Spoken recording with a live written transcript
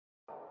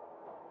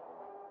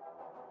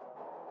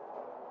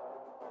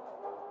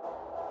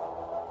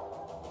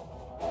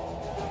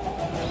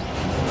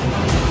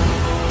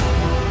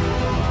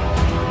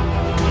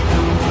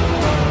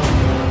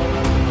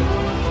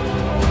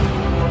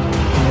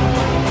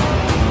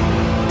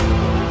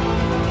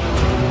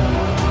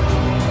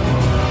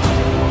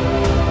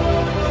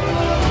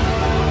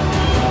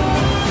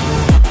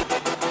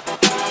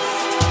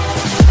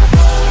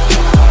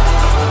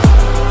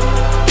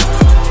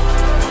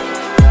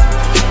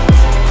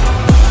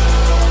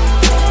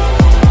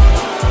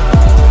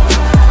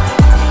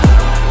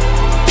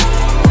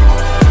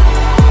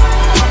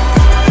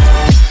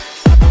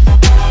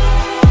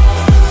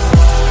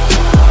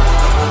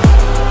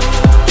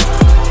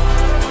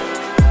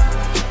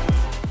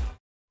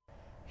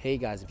Hey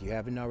guys, if you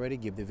haven't already,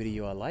 give the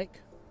video a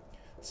like,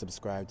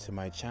 subscribe to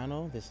my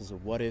channel. This is a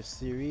what if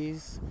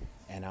series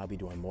and I'll be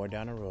doing more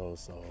down the road,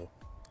 so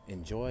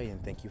enjoy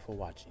and thank you for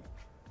watching.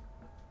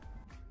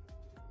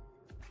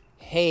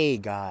 Hey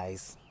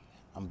guys,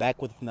 I'm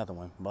back with another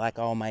one. Black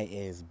All Might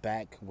is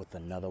back with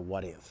another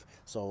what if.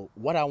 So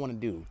what I want to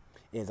do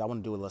is I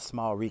want to do a little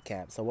small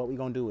recap. So what we're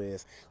going to do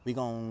is we're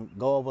going to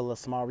go over a little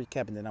small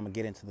recap and then I'm going to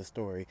get into the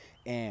story.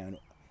 And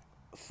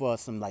for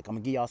some, I'm gonna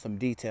give y'all some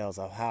details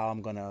of how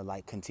I'm gonna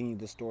continue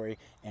the story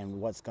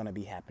and what's gonna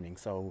be happening.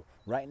 So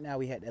right now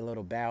we had a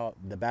little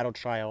the battle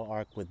trial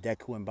arc with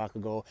Deku and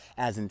Bakugo.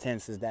 As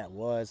intense as that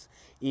was,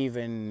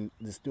 even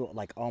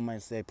the All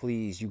Might said,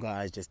 please you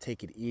guys just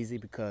take it easy,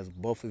 because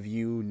both of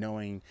you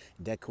knowing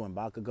Deku and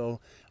Bakugo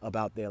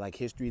about their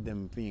history,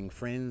 them being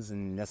friends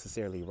and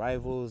necessarily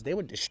rivals, they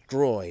would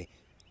destroy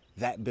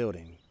that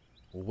building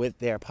with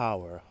their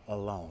power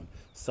alone.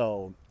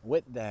 So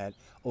with that,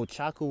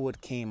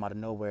 Ochaku came out of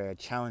nowhere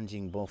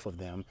challenging both of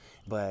them,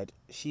 but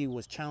she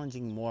was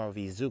challenging more of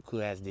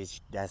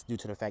Izuku, that's due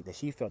to the fact that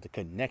she felt a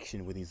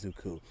connection with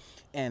Izuku.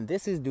 And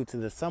this is due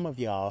to some of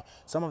the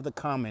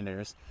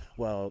commenters,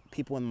 well,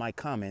 people in my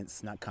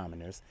comments, not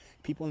commenters,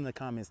 people in the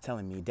comments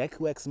telling me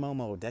Deku X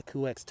Momo,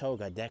 Deku X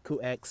Toga, Deku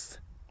X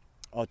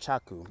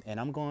Ochaku, and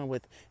I'm going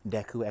with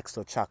Deku X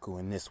Ochaku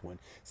in this one,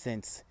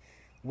 since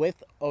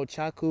with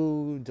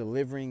Ochaku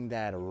delivering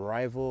that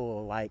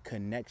rival-like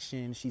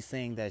connection, she's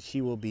saying that she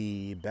will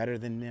be better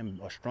than them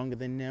or stronger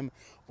than them,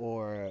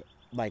 or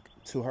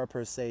to her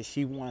per se,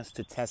 she wants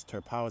to test her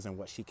powers and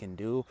what she can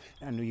do.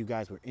 I knew you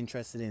guys were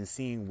interested in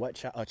seeing what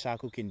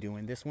Ochaku can do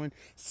in this one.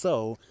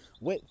 So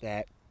with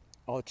that,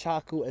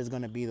 Ochaku is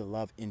going to be the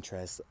love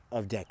interest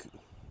of Deku.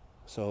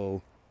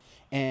 So,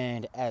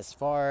 and as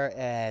far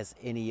as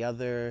any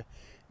other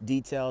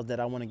details that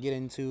I want to get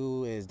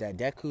into is that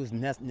Deku's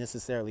not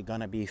necessarily going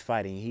to be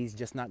fighting. He's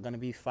just not going to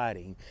be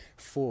fighting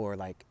for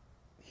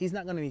he's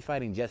not going to be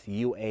fighting just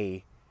UA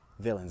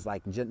villains,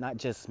 not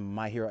just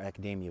My Hero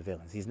Academia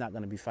villains. He's not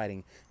going to be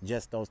fighting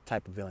just those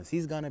type of villains.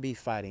 He's going to be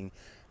fighting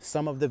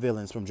some of the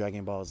villains from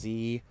Dragon Ball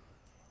Z,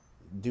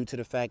 due to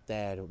the fact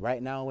that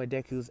right now where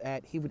Deku's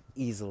at, he would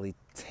easily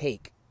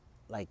take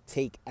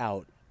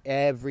out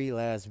every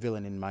last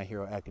villain in My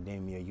Hero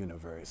Academia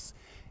universe.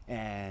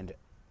 And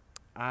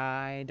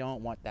I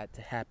don't want that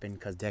to happen,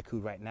 because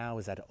Deku right now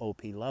is at an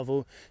OP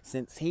level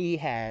since he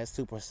has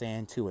Super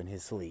Saiyan 2 in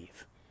his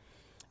sleeve.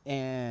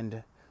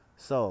 And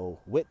so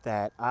with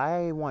that,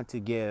 I want to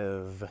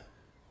give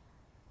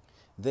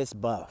this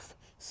buff.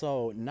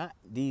 So not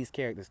these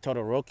characters.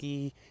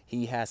 Todoroki,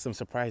 he has some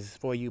surprises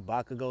for you.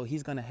 Bakugo,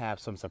 he's going to have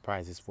some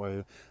surprises for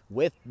you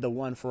with the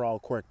one for all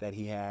quirk that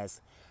he has.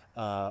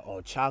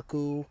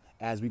 Ochaku,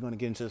 as we're going to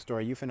get into the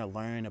story, you're finna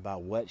learn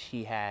about what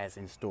she has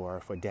in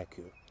store for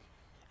Deku,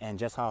 and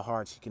just how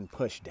hard she can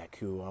push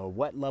Deku, or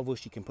what level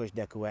she can push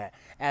Deku at.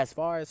 As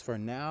far as for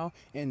now,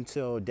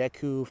 until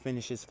Deku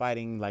finishes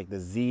fighting the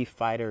Z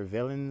Fighter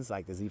villains,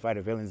 the Z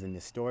Fighter villains in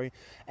this story,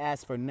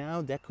 as for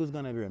now, Deku's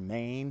gonna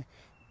remain,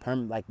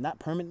 not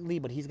permanently,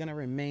 but he's gonna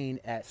remain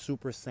at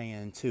Super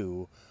Saiyan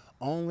 2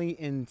 only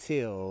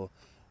until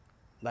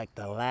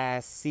the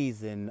last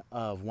season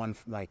of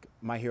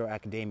My Hero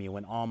Academia,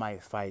 when All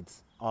Might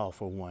fights All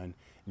for One.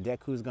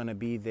 Deku's gonna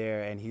be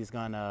there and he's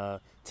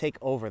gonna take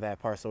over that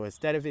part. So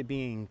instead of it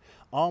being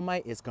All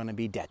Might, it's gonna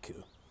be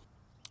Deku.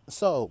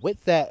 So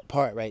with that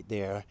part right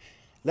there,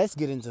 let's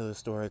get into the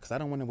story, because I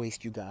don't want to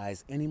waste you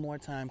guys any more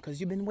time, because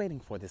you've been waiting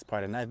for this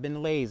part, and I've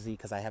been lazy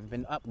because I haven't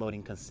been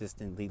uploading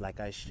consistently like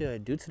I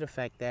should, due to the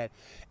fact that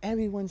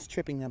everyone's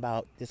tripping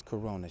about this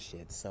corona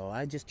shit. So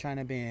I just trying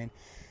to be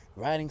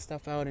writing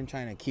stuff out and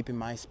trying to keep in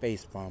my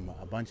space from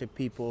a bunch of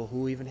people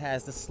who even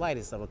has the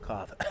slightest of a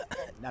cough.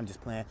 I'm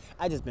just playing.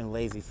 I just been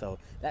lazy, so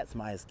that's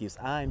my excuse.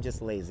 I'm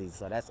just lazy,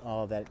 so that's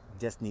all that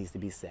just needs to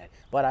be said.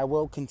 But I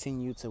will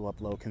continue to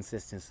upload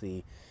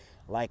consistency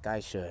like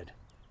I should.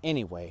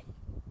 Anyway,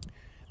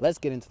 let's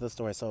get into the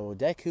story. So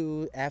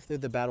Deku, after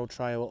the battle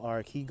trial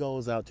arc, he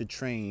goes out to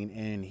train,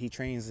 and he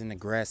trains in a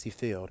grassy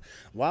field.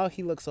 While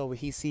he looks over,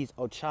 he sees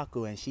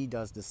Ochaku, and she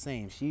does the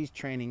same. She's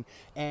training,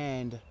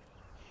 and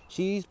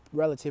she's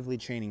relatively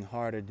training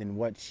harder than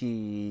what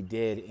she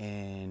did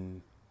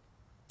in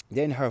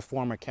her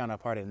former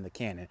counterpart in the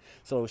canon.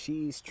 So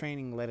she's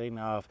training, letting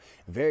off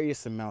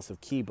various amounts of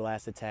ki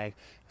blast attack,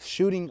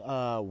 shooting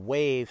a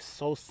wave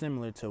so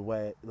similar to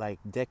what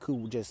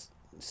Deku just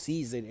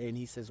sees it and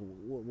he says,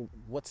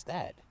 what's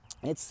that?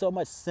 It's so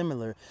much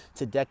similar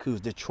to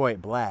Deku's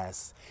Detroit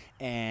Blast.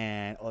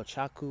 And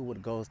Ochaku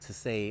would go to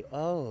say,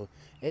 oh,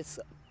 it's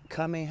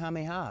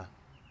Kamehameha.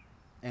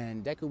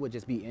 And Deku would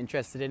just be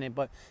interested in it,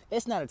 but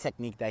it's not a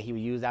technique that he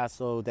would use.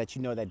 Also, that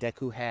you know that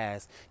Deku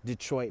has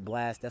Detroit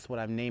Blast. That's what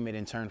I've named it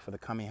in turn for the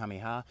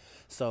Kamehameha.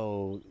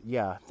 So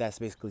yeah, that's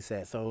basically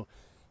said. So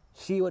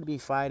she would be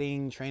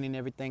fighting, training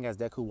everything, as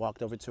Deku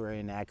walked over to her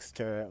and asked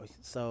her,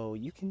 so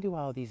you can do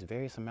all these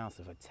various amounts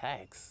of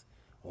attacks.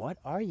 What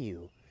are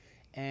you?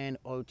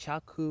 And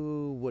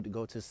Ochaku would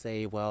go to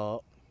say,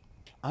 well,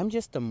 I'm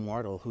just a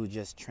mortal who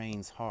just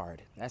trains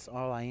hard. That's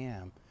all I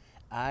am.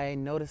 I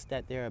noticed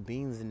that there are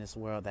beings in this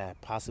world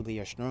that possibly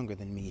are stronger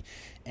than me,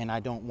 and I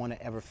don't want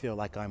to ever feel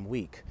like I'm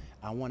weak.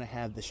 I want to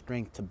have the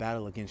strength to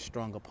battle against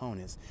strong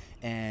opponents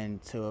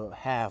and to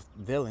have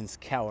villains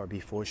cower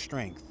before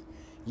strength.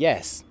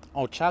 Yes,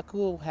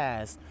 Ochaku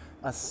has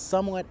a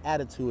somewhat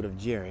attitude of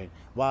Jiren.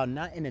 While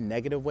not in a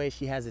negative way,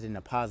 she has it in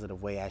a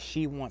positive way, as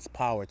she wants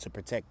power to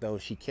protect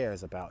those she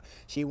cares about.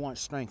 She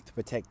wants strength to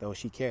protect those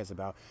she cares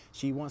about.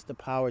 She wants the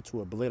power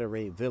to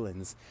obliterate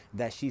villains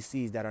that she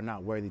sees that are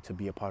not worthy to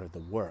be a part of the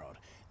world.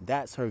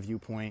 That's her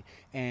viewpoint.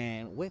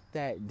 And with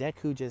that,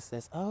 Deku just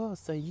says, "Oh,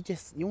 so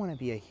you want to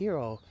be a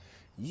hero?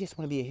 You just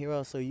want to be a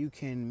hero so you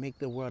can make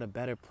the world a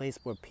better place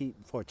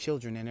for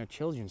children and their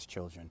children's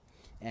children."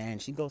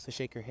 And she goes to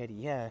shake her head.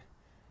 Yeah,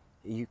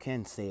 you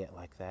can say it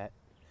like that.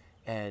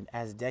 And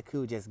as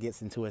Deku just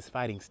gets into his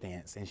fighting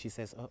stance, and she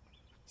says, "Oh,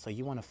 so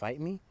you want to fight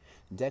me?"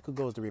 Deku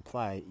goes to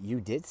reply, "You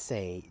did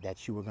say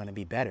that you were going to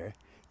be better.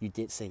 You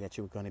did say that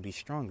you were going to be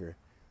stronger.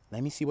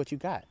 Let me see what you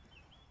got."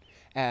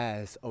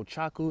 As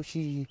Ochaku,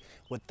 she,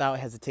 without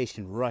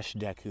hesitation, rushed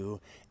Deku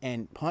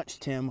and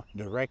punched him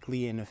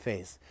directly in the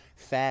face,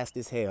 fast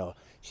as hell.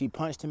 She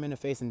punched him in the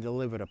face and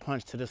delivered a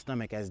punch to the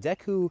stomach. As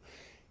Deku,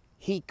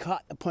 he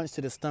caught the punch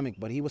to the stomach,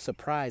 but he was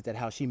surprised at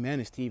how she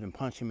managed to even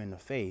punch him in the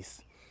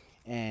face.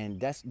 And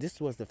this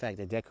was the fact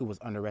that Deku was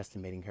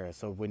underestimating her.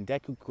 So when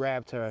Deku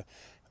grabbed her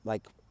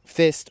like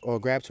fist or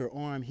grabbed her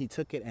arm, he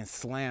took it and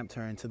slammed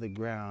her into the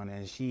ground,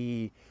 and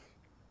she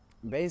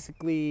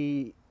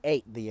basically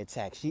ate the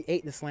attack. She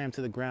ate the slam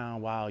to the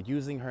ground while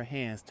using her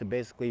hands to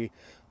basically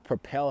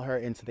propel her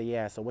into the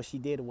air. So what she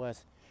did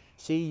was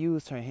she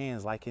used her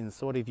hands, like in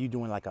sort of you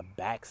doing like a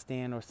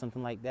backstand or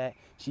something like that.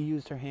 She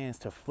used her hands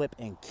to flip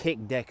and kick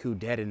Deku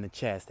dead in the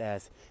chest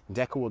as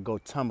Deku would go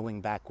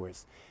tumbling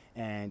backwards.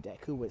 And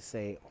Deku would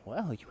say,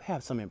 "Well, you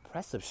have some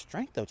impressive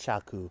strength,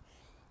 Ochaku.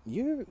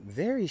 You're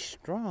very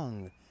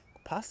strong.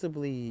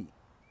 Possibly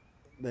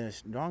the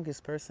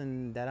strongest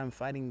person that I'm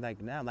fighting like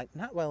now. Like,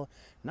 not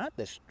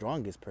the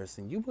strongest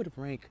person. You would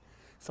rank."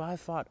 So I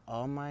fought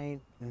All Might,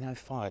 and I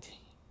fought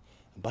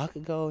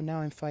Bakugo. Now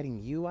I'm fighting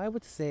you. I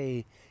would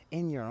say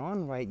in your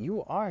own right,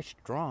 you are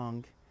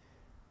strong,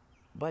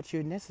 but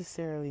you're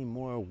necessarily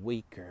more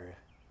weaker.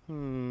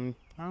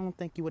 I don't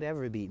think you would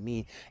ever beat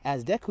me.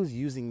 As Deku's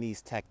using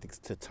these tactics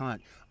to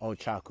taunt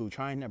Ochaku,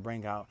 trying to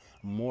bring out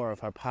more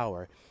of her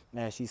power,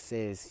 as she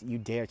says, "You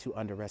dare to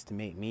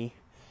underestimate me?"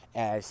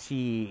 As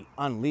she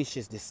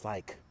unleashes this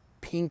like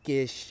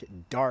pinkish,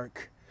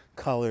 dark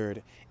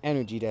colored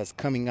energy that's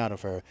coming out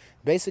of her.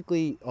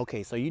 Basically,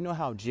 okay, so you know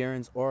how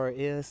Jiren's aura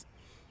is?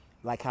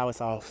 Like how it's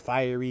all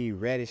fiery,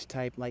 reddish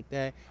type like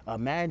that.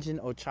 Imagine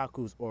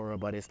Ochaku's aura,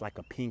 but it's like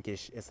a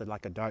pinkish,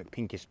 like a dark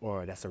pinkish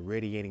aura that's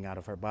radiating out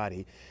of her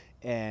body.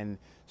 And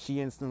she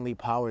instantly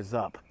powers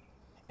up.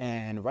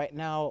 And right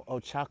now,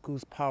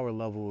 Ochaku's power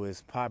level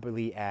is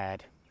probably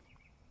at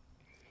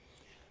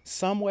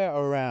somewhere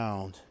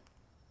around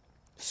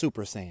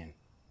Super Saiyan.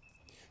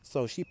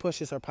 So she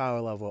pushes her power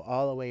level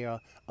all the way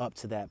up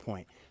to that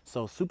point.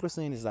 So Super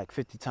Saiyan is like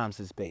 50 times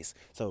his base.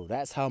 So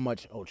that's how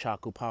much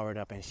Ochaku powered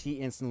up, and she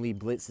instantly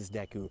blitzes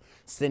Deku,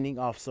 sending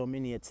off so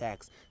many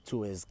attacks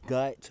to his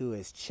gut, to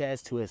his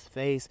chest, to his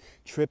face,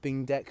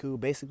 tripping Deku,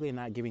 basically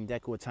not giving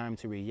Deku a time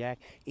to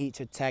react. Each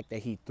attack that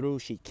he threw,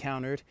 she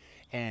countered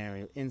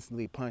and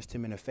instantly punched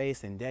him in the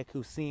face. And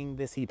Deku, seeing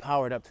this, he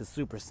powered up to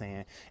Super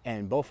Saiyan,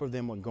 and both of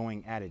them were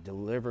going at it,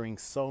 delivering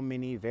so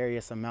many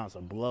various amounts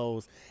of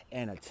blows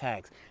and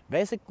attacks.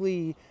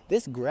 Basically,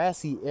 this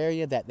grassy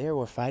area that they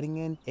were fighting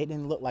in, it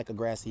didn't look like a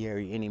grassy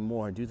area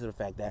anymore, due to the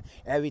fact that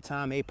every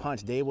time they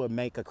punched, they would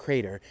make a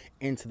crater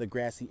into the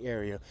grassy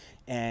area,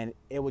 and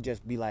it would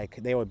just be like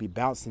they would be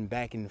bouncing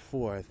back and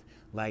forth,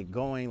 like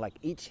going, like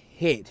each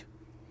hit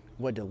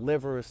would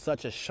deliver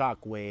such a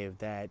shock wave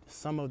that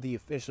some of the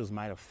officials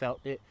might have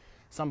felt it.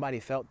 Somebody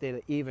felt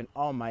it, even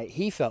All Might,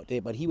 he felt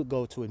it, but he would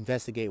go to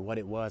investigate what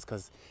it was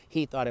because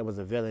he thought it was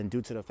a villain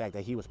due to the fact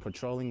that he was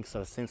patrolling.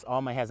 So since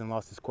All Might hasn't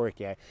lost his quirk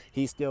yet,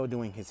 he's still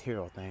doing his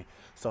hero thing.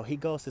 So he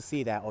goes to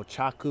see that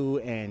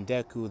Ochaku and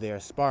Deku,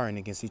 they're sparring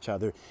against each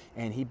other,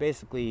 and he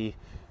basically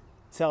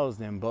tells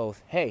them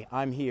both, "Hey,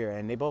 I'm here."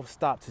 And they both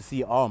stop to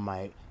see All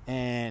Might.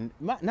 And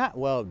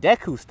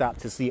Deku stopped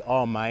to see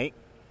All Might,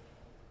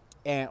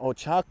 and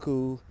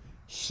Ochaku,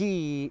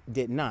 she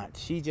did not.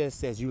 She just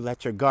says, "You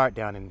let your guard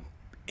down," and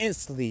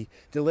instantly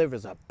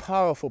delivers a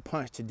powerful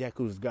punch to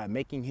Deku's gut,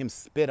 making him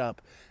spit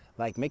up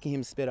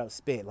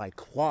spit, like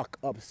clock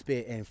up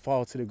spit, and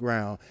fall to the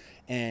ground.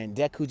 And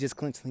Deku just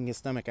clenching his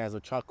stomach as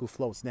Ochaku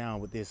floats down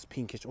with this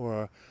pinkish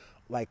aura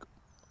like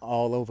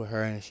all over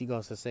her. And she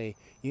goes to say,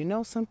 "You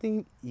know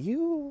something?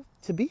 You,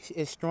 to be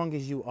as strong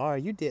as you are,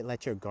 you did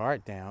let your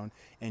guard down."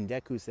 And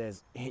Deku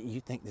says,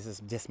 "You think this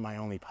is just my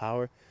only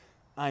power?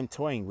 I'm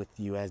toying with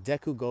you," as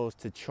Deku goes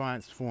to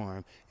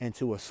transform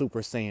into a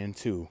Super Saiyan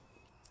 2.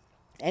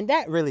 And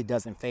that really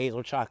doesn't faze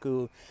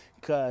Ochaku,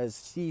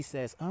 because she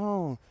says,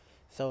 "Oh,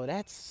 so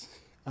that's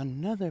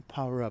another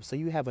power up. So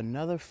you have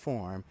another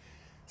form."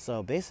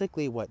 So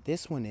basically what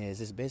this one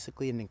is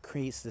basically an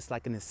increase, it's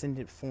like an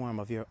ascendant form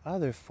of your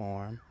other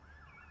form.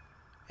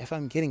 if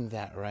I'm getting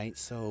that right,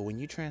 so when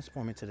you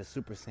transform into the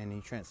Super Saiyan and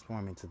you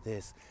transform into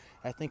this,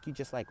 I think you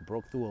just like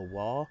broke through a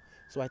wall.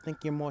 So I think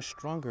you're more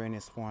stronger in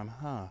this form,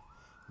 huh?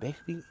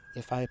 Basically,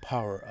 if I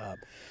power up.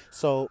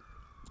 So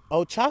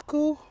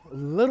Ochaku,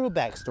 little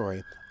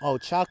backstory.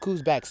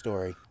 Ochaku's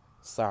backstory.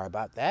 Sorry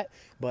about that.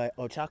 But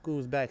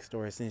Ochaku's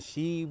backstory, since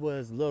she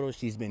was little,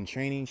 she's been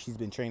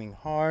training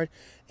hard,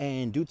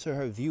 and due to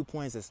her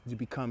viewpoints as to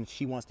become,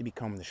 she wants to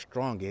become the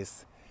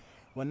strongest.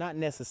 Well, not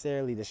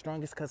necessarily the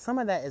strongest, because some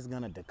of that is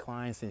going to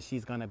decline since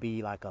she's going to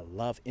be like a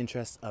love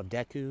interest of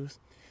Deku's.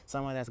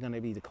 Some of that's going to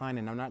be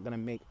declining. I'm not going to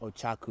make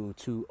Ochaku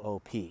too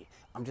OP.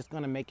 I'm just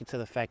going to make it to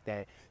the fact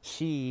that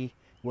she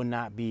will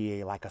not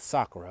be like a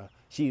Sakura.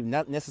 She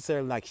not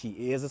necessarily like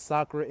she is a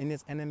Sakura in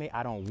this anime.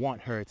 I don't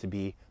want her to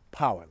be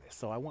powerless.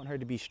 So I want her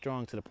to be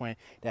strong to the point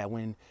that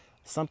when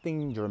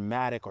something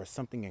dramatic or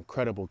something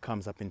incredible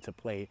comes up into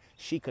play,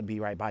 she could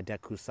be right by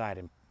Deku's side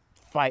and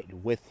fight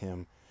with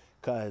him.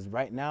 Because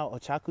right now,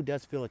 Ochaku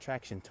does feel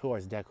attraction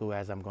towards Deku,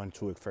 as I'm going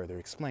to further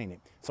explain it.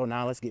 So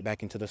now let's get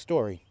back into the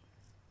story.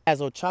 As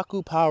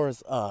Ochaku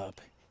powers up,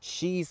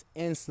 she's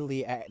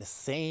instantly at the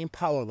same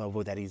power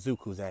level that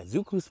Izuku's at.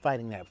 Izuku's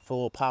fighting at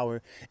full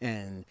power,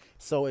 and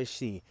so is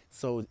she.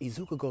 So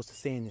Izuku goes to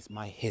say in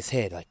his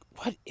head, like,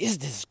 what is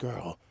this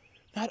girl?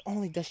 Not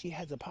only does she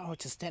have the power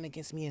to stand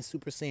against me in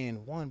Super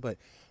Saiyan 1, but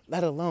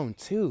let alone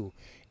 2.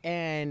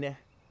 And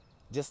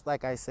just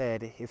like I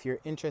said, if you're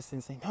interested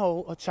in saying,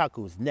 no,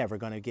 Ochaku's never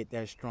going to get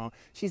that strong.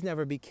 She's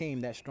never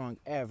became that strong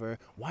ever.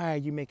 Why are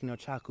you making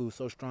Ochaku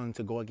so strong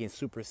to go against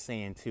Super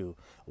Saiyan 2?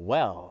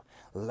 Well,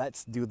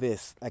 let's do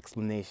this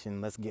explanation.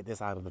 Let's get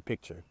this out of the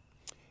picture.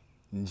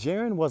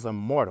 Jiren was a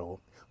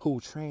mortal who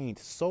trained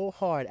so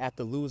hard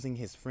after losing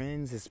his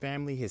friends, his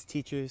family, his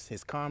teachers,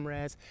 his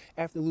comrades.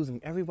 After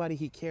losing everybody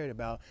he cared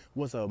about,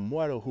 was a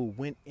mortal who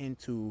went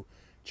into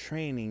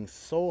training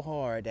so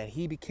hard that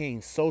he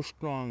became so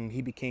strong,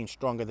 he became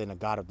stronger than a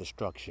god of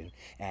destruction.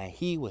 And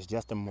he was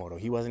just a mortal.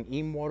 He wasn't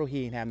immortal.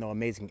 He didn't have no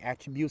amazing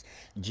attributes.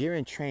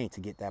 Jiren trained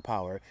to get that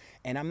power.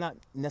 And I'm not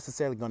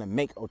necessarily going to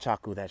make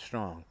Ochaku that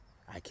strong.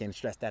 I can't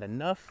stress that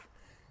enough.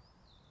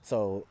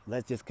 So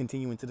let's just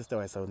continue into the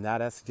story. So now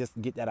let's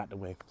just get that out the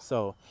way.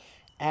 So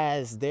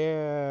as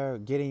they're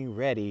getting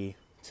ready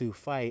to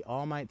fight,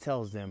 All Might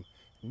tells them,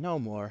 no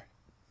more.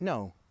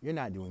 No, you're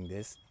not doing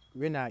this.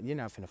 You're not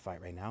finna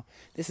fight right now.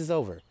 This is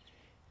over.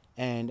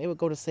 And they would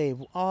go to say,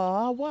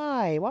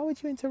 why? Why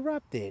would you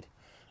interrupt it?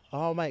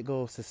 All Might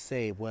goes to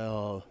say,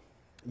 well,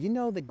 you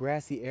know the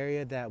grassy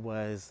area that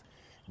was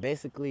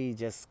basically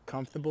just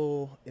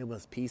comfortable, it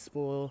was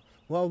peaceful.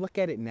 Well, look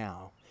at it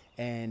now.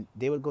 And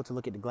they would go to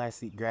look at the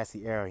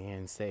grassy area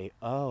and say,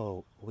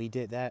 oh, we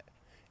did that.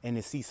 And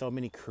to see so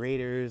many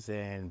craters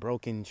and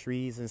broken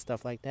trees and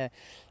stuff like that.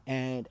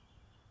 And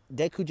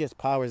Deku just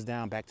powers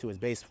down back to his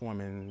base form,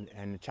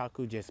 and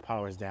Chaku just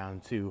powers down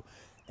too.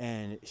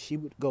 And she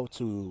would go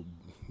to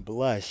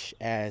blush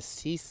as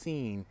she's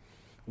seen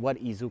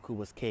what Izuku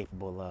was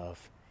capable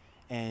of.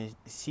 And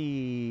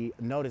she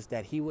noticed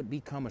that he would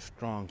become a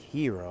strong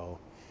hero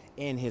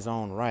in his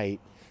own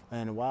right.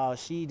 And while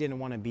she didn't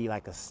want to be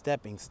like a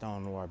stepping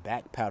stone or a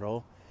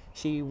backpedal,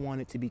 she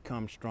wanted to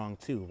become strong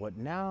too. But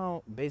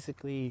now,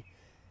 basically,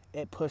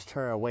 it pushed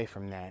her away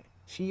from that.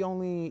 She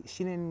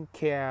didn't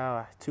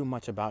care too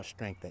much about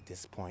strength at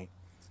this point.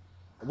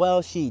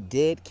 Well, she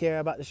did care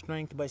about the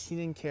strength, but she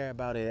didn't care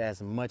about it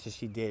as much as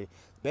she did.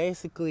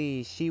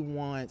 Basically, she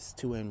wants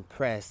to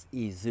impress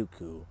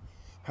Izuku.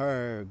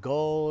 Her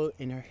goal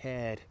in her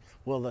head,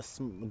 well, the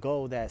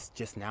goal that's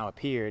just now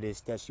appeared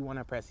is that she wants to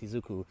impress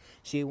Izuku.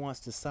 She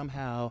wants to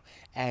somehow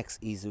ask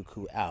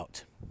Izuku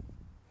out.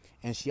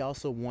 And she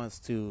also wants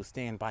to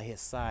stand by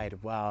his side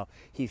while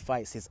he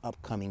fights his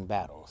upcoming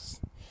battles.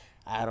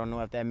 I don't know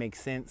if that makes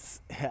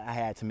sense. I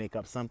had to make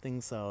up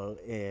something, so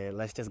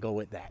let's just go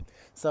with that.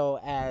 So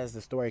as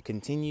the story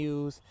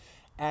continues,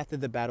 after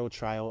the battle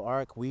trial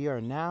arc, we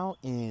are now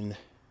in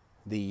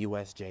the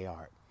USJ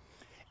arc.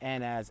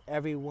 And as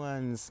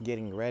everyone's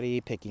getting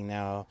ready, picking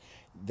now,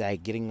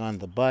 like getting on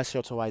the bus,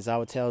 Shoto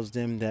Aizawa tells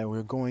them that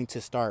we're going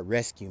to start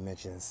rescue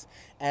missions.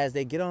 As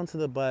they get onto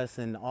the bus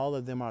and all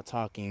of them are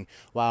talking,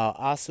 while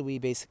Asui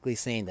basically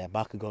saying that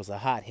Bakugo's a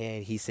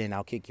hothead, he's saying,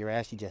 I'll kick your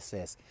ass. She just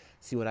says,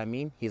 see what I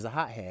mean? He's a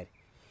hothead.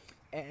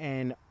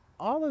 And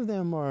all of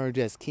them are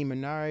just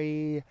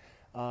Kiminari,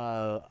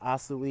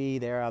 Asui,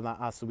 they're not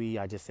Asui,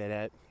 I just said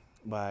that,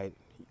 but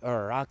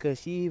Uraraka,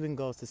 she even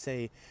goes to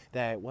say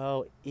that,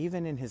 well,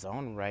 even in his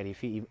own right,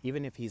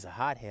 even if he's a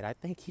hothead, I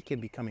think he can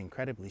become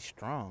incredibly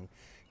strong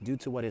due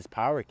to what his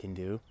power can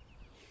do.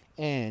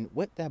 And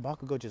with that,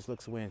 Bakugo just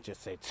looks away and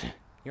just says,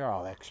 you're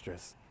all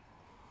extras.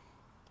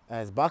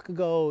 As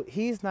Bakugo,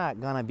 he's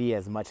not going to be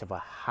as much of a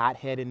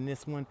hothead in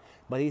this one,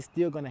 but he's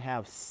still going to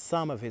have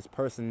some of his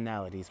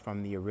personalities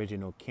from the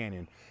original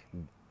canon.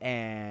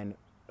 And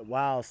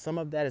while some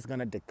of that is going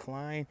to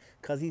decline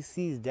because he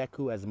sees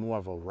Deku as more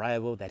of a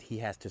rival that he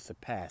has to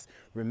surpass.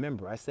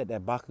 Remember, I said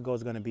that Bakugo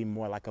is going to be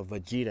more like a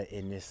Vegeta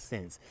in this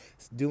sense.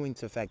 It's due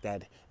to the fact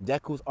that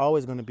Deku's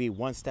always going to be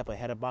one step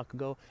ahead of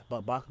Bakugo,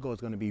 but Bakugo is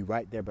going to be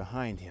right there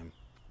behind him.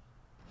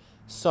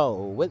 So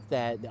with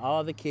that,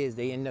 all the kids,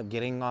 they end up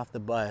getting off the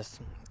bus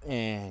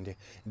and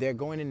they're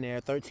going in there.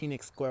 13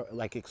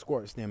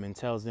 escorts them and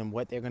tells them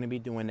what they're going to be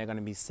doing. They're going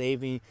to be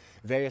saving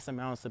various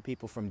amounts of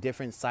people from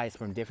different sites,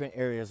 from different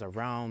areas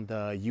around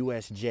the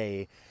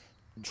USJ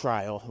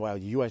trial, well,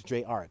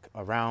 USJ arc,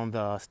 around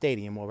the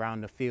stadium,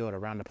 around the field,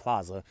 around the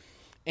plaza.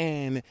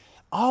 And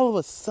all of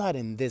a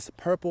sudden, this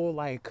purple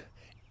like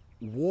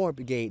war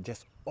brigade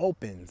just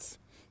opens,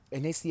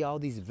 and they see all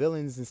these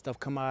villains and stuff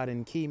come out,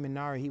 and Ki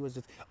Minari, he was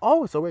just,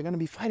 oh, so we're gonna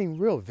be fighting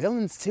real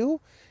villains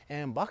too?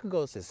 And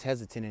Bakugo is just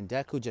hesitant, and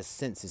Deku just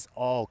senses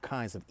all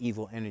kinds of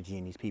evil energy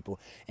in these people.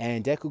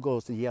 And Deku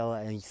goes to yell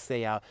and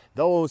say out,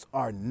 those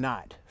are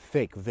not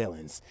fake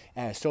villains.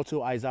 And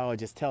Shoto Aizawa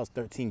just tells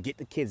 13, get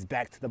the kids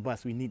back to the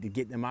bus, we need to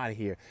get them out of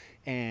here.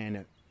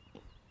 And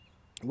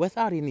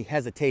without any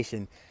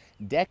hesitation,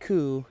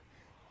 Deku,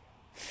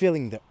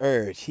 feeling the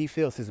urge, he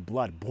feels his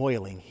blood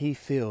boiling, he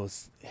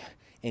feels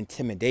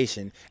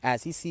intimidation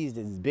as he sees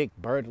this big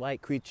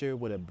bird-like creature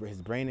with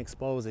his brain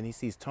exposed, and he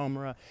sees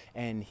Tomura,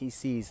 and he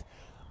sees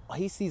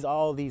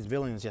all these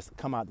villains just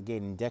come out the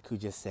gate, and Deku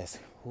just says,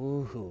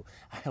 ooh,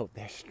 I hope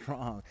they're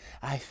strong.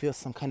 I feel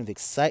some kind of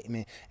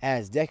excitement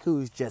as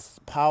Deku's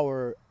just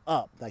power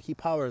up, like he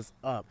powers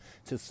up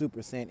to Super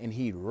Saiyan, and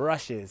he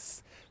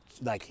rushes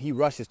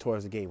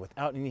towards the gate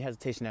without any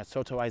hesitation. As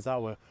Shoto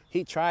Aizawa,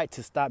 he tried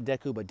to stop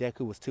Deku, but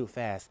Deku was too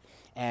fast.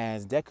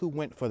 As Deku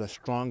went for the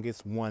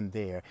strongest one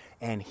there,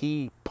 and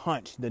he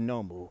punched the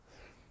Nomu.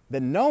 The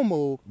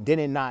Nomu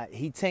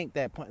he tanked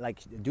that punch, like,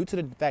 due to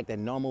the fact that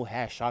Nomu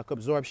has shock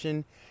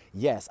absorption.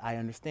 Yes, I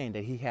understand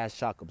that he has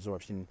shock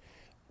absorption.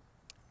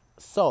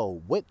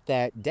 So with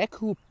that,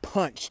 Deku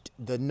punched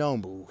the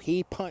Nomu.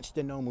 He punched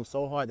the Nomu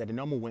so hard that the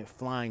Nomu went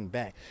flying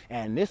back.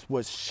 And this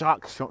was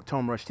shock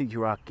Tomura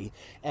Shigaraki,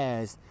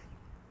 as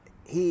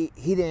he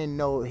didn't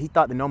know, he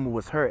thought the Nomu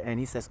was hurt, and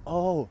he says,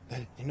 oh,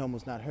 the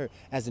Nomu's not hurt.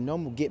 As the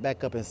Nomu get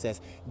back up and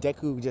says,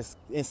 Deku just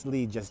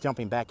instantly just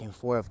jumping back and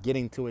forth,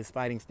 getting to his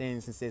fighting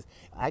stance, and says,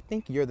 I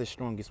think you're the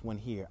strongest one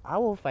here. I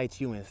will fight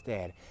you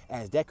instead.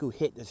 As Deku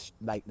hit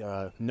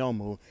the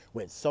Nomu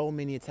with so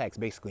many attacks,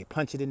 basically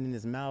punching it in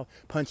his mouth,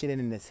 punching it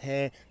in his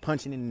head,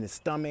 punching it in his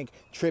stomach,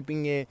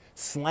 tripping it,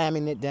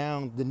 slamming it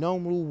down. The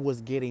Nomu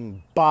was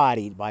getting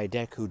bodied by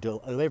Deku,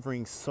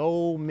 delivering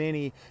so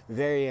many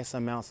various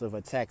amounts of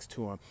attacks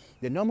to him.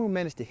 The Nomu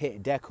managed to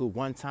hit Deku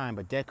one time,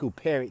 but Deku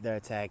parried the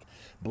attack,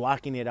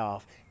 blocking it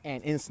off,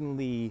 and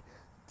instantly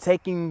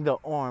taking the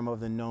arm of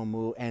the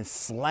Nomu and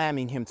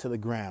slamming him to the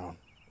ground.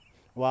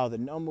 While the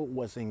Nomu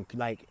was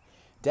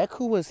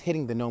Deku was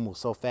hitting the Nomu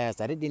so fast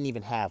that it didn't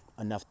even have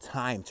enough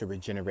time to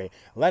regenerate,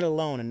 let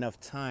alone enough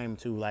time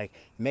to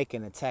make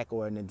an attack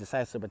or a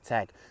decisive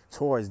attack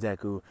towards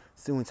Deku,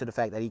 due to the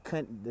fact that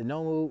the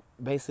Nomu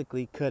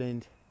basically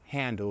couldn't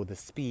handle the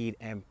speed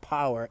and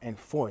power and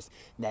force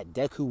that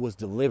Deku was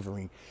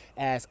delivering,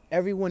 as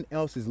everyone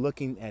else is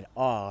looking at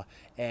awe,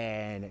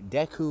 and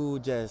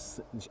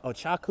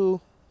Ochaku,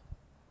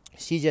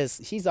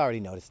 she's already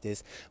noticed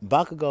this.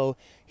 Bakugo,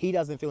 he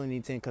doesn't feel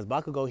anything, because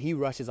Bakugo, he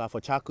rushes off.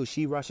 Ochaku,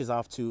 she rushes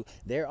off too.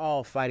 They're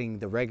all fighting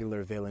the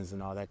regular villains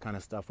and all that kind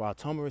of stuff, while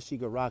Tomura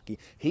Shigaraki,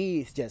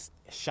 he's just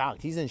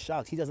shocked. He's in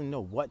shock. He doesn't know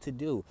what to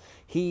do.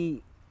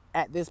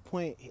 At this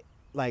point,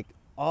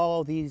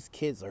 all these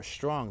kids are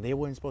strong. They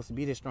weren't supposed to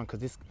be this strong, because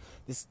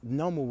this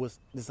Nomu was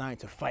designed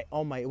to fight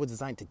All Might. It was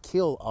designed to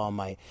kill All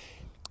Might.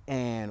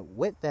 And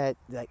with that,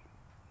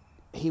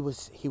 he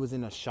was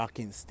in a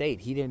shocking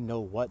state. He didn't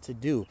know what to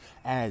do.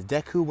 As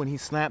Deku, when he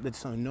slapped the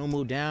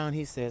Nomu down,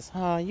 he says,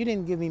 you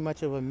didn't give me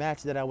much of a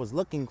match that I was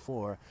looking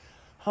for.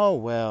 Oh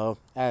well,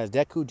 as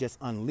Deku just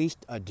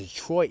unleashed a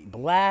Detroit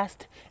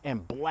blast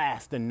and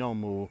blast the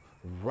Nomu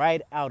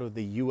right out of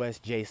the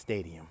USJ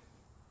stadium.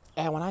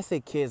 And when I say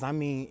kids, I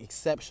mean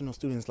exceptional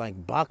students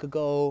like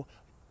Bakugo,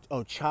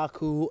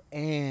 Ochaku,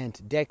 and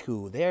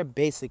Deku. They're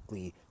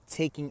basically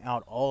taking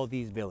out all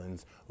these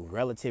villains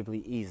relatively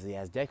easily,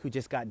 as Deku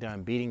just got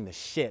done beating the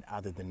shit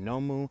out of the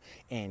Nomu,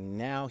 and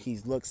now he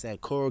looks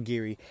at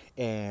Kurogiri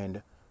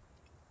and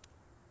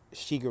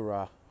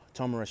Tomura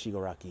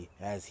Shigaraki,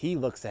 as he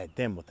looks at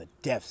them with a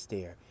death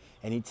stare,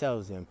 and he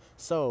tells them,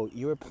 so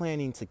you're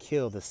planning to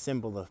kill the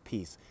symbol of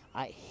peace.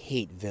 I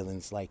hate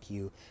villains like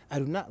you. I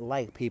do not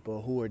like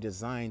people who are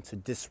designed to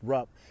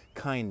disrupt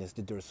kindness,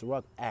 to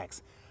disrupt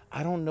acts.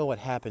 I don't know what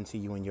happened to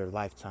you in your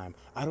lifetime.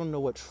 I don't know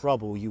what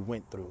trouble you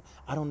went through.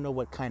 I don't know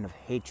what kind of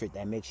hatred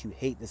that makes you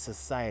hate the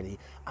society.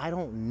 I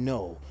don't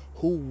know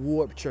who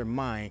warped your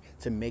mind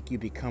to make you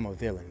become a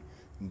villain.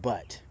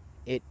 But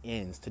it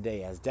ends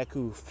today as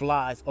Deku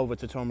flies over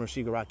to Tomura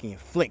Shigaraki and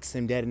flicks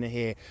him dead in the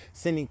head,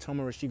 sending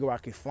Tomura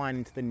Shigaraki flying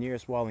into the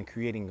nearest wall and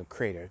creating a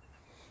crater.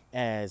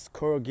 As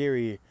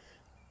Kurogiri,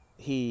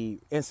 he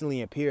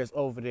instantly appears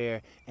over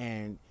there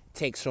and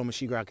takes Tomura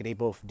Shigaraki. They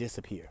both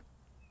disappear.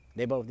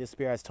 They both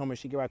disappear as Tomura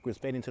Shigaraki was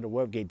fading to the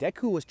warp gate.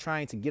 Deku was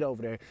trying to get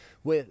over there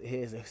with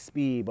his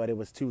speed, but it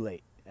was too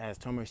late. As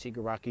Tomura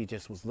Shigaraki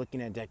just was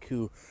looking at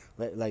Deku,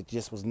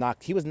 he was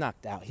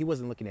knocked out. He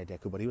wasn't looking at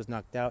Deku, but he was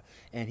knocked out,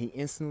 and he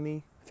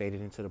instantly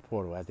faded into the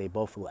portal as they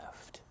both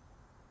left.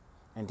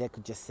 And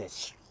Deku just said,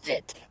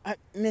 shit, I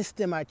missed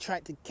him. I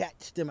tried to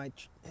catch them. I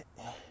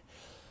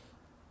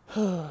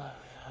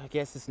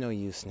guess it's no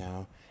use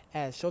now.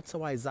 As Shoto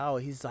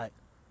Aizawa, he's like,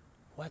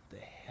 what the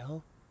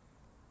hell?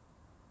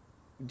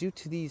 Due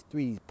to these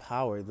three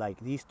powers, like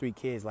these three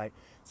kids, like,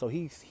 so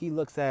he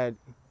looks at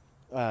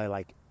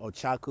like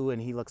Ochaku,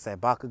 and he looks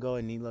at Bakugo,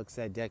 and he looks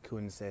at Deku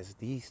and says,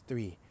 these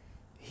three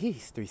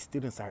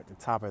students are at the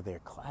top of their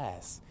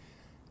class.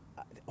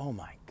 Oh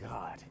my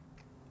God.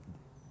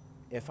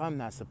 If I'm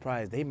not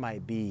surprised, they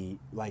might be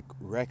like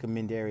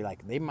recommendary,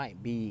 like they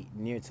might be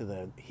near to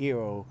the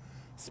hero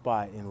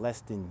spot in less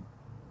than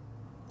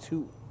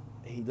two.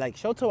 Like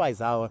Shoto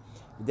Aizawa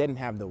didn't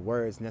have the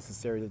words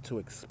necessary to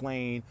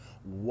explain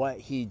what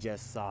he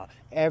just saw.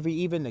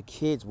 Even the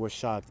kids were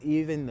shocked,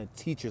 even the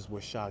teachers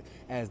were shocked,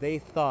 as they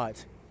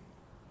thought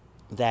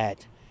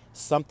that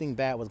something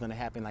bad was going to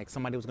happen, like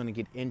somebody was going to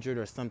get injured,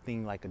 or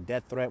something like a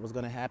death threat was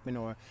going to happen,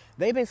 or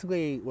they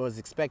basically was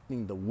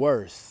expecting the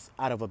worst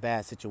out of a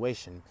bad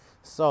situation.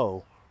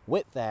 So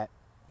with that,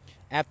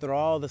 after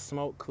all the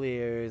smoke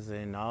clears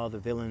and all the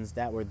villains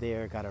that were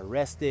there got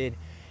arrested,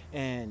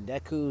 and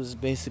Deku's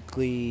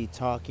basically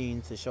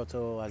talking to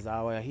Shoto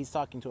Aizawa, he's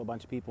talking to a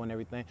bunch of people and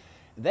everything,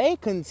 they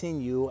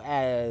continue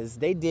as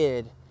they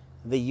did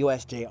the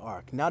USJ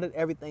arc. Now that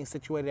everything's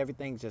situated,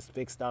 everything's just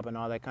fixed up and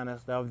all that kind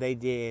of stuff, they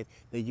did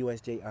the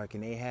USJ arc,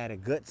 and they had a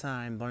good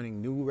time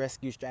learning new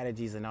rescue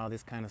strategies and all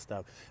this kind of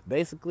stuff.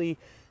 Basically,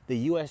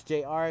 the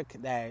USJ arc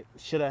that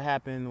should have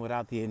happened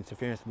without the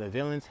interference of the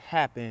villains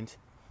happened,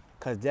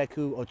 because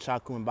Deku,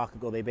 Ochaku, and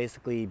Bakugo, they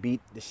basically beat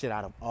the shit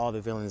out of all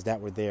the villains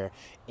that were there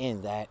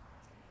in that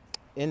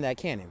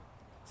canon.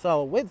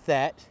 So with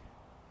that,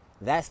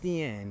 that's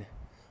the end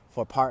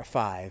for part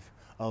 5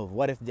 of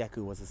What If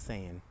Deku Was a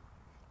Saiyan.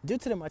 Due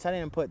to the much, I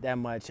didn't put that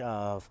much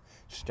of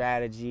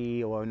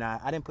strategy or not.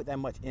 I didn't put that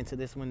much into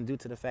this one due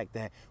to the fact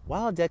that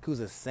while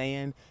Deku's a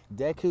Saiyan,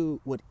 Deku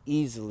would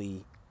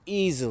easily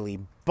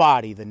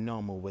body the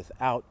normal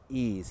without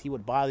ease. He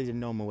would body the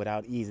normal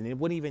without ease, and it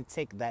wouldn't even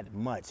take that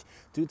much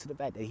due to the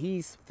fact that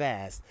he's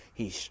fast,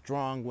 he's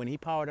strong. When he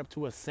powered up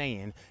to a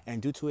Saiyan, and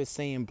due to his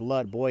Saiyan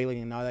blood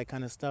boiling and all that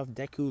kind of stuff,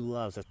 Deku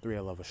loves the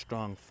thrill of a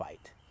strong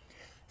fight.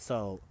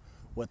 So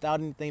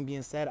without anything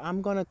being said,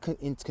 I'm going to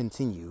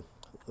continue.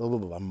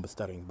 I'm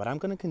stuttering, but I'm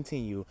going to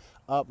continue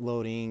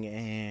uploading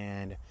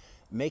and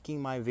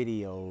making my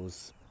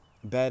videos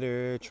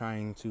better,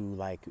 trying to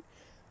like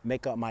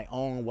make up my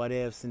own what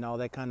ifs and all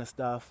that kind of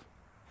stuff.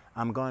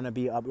 I'm going to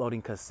be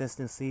uploading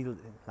consistently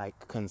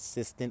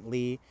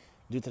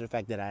due to the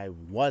fact that I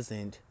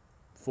wasn't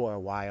for a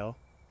while.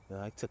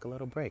 I took a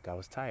little break. I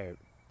was tired.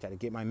 Tried to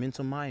get my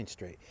mental mind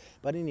straight.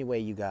 But anyway,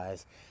 you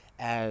guys,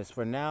 as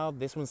for now,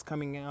 this one's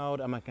coming out.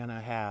 I'm going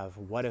to have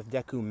What If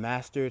Deku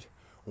Mastered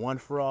One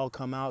for All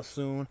come out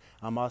soon.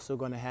 I'm also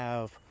going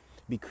to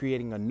be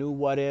creating a new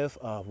what if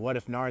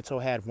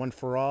Naruto had One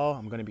for All.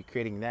 I'm going to be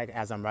creating that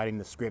as I'm writing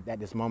the script at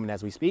this moment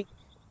as we speak.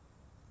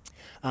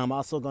 I'm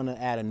also going to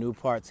add a new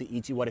part to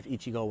What If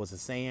Ichigo was a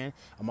Saiyan.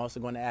 I'm also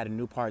going to add a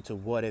new part to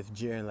What If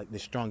Jiren, like the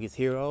strongest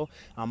hero.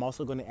 I'm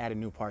also going to add a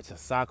new part to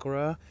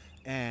Sakura,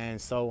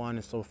 and so on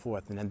and so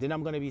forth. And then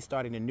I'm going to be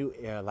starting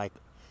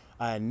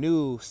a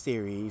new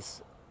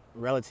series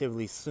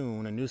relatively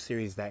soon. A new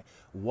series that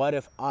What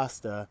If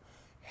Asta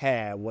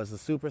was a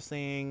Super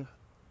Saiyan,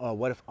 or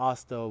what if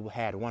Asta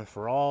had One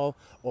for All,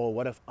 or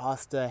what if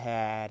Asta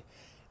had,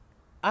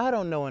 I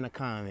don't know, in the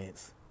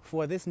comments.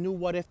 For this new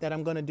what if that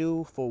I'm going to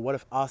do, for what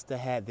if Asta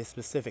had this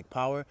specific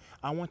power,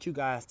 I want you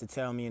guys to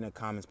tell me in the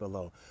comments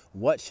below,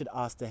 what should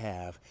Asta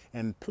have?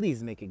 And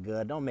please make it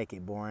good, don't make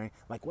it boring.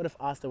 Like, what if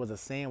Asta was a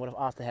Saiyan? What if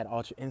Asta had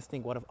Ultra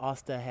Instinct? What if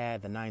Asta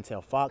had the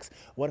Nine-Tailed Fox?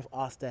 What if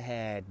Asta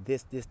had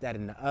this, that,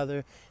 and the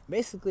other?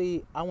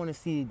 Basically, I want to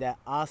see that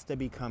Asta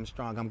become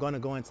strong. I'm going to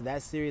go into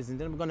that series, and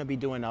then I'm going to be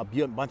doing a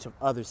bunch of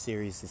other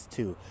series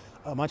too.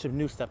 A bunch of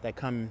new stuff that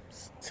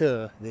comes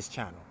to this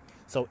channel.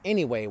 So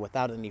anyway,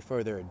 without any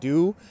further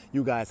ado,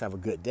 you guys have a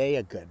good day,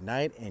 a good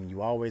night, and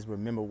you always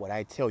remember what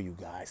I tell you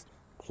guys.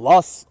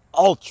 Plus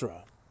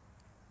Ultra.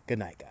 Good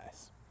night,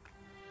 guys.